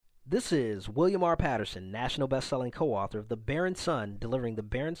This is William R. Patterson, national best-selling co-author of The Barron Son, delivering the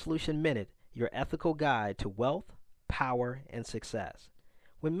Barron Solution Minute, your ethical guide to wealth, power, and success.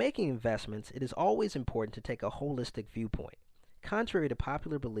 When making investments, it is always important to take a holistic viewpoint. Contrary to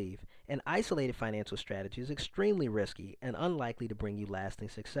popular belief, an isolated financial strategy is extremely risky and unlikely to bring you lasting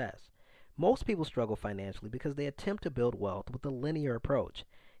success. Most people struggle financially because they attempt to build wealth with a linear approach,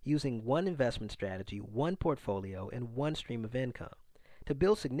 using one investment strategy, one portfolio, and one stream of income. To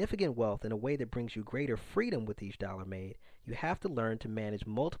build significant wealth in a way that brings you greater freedom with each dollar made, you have to learn to manage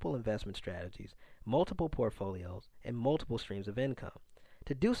multiple investment strategies, multiple portfolios, and multiple streams of income.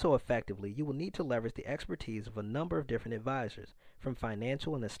 To do so effectively, you will need to leverage the expertise of a number of different advisors, from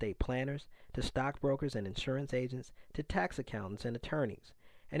financial and estate planners to stockbrokers and insurance agents to tax accountants and attorneys.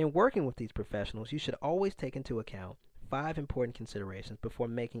 And in working with these professionals, you should always take into account 5 important considerations before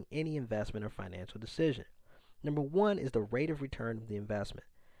making any investment or financial decision. Number 1 is the rate of return of the investment.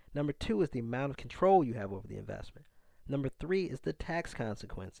 Number 2 is the amount of control you have over the investment. Number 3 is the tax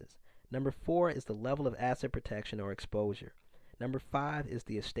consequences. Number 4 is the level of asset protection or exposure. Number 5 is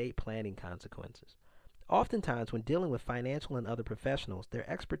the estate planning consequences. Oftentimes, when dealing with financial and other professionals, their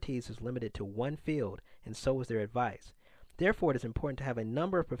expertise is limited to one field, and so is their advice. Therefore, it is important to have a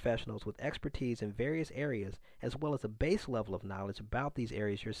number of professionals with expertise in various areas, as well as a base level of knowledge about these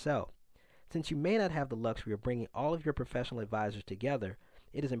areas yourself. Since you may not have the luxury of bringing all of your professional advisors together,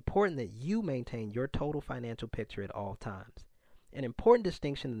 it is important that you maintain your total financial picture at all times. An important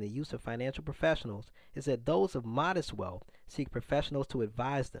distinction in the use of financial professionals is that those of modest wealth seek professionals to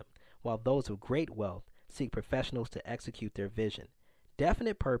advise them, while those of great wealth seek professionals to execute their vision.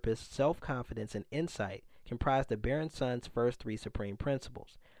 Definite purpose, self-confidence, and insight comprise the Barron Son's first 3 supreme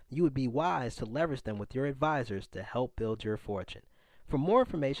principles. You would be wise to leverage them with your advisors to help build your fortune. For more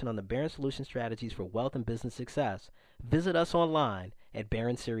information on the Barron Solution strategies for wealth and business success, visit us online at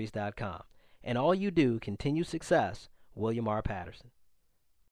barronseries.com. And all you do, continue success, William R. Patterson.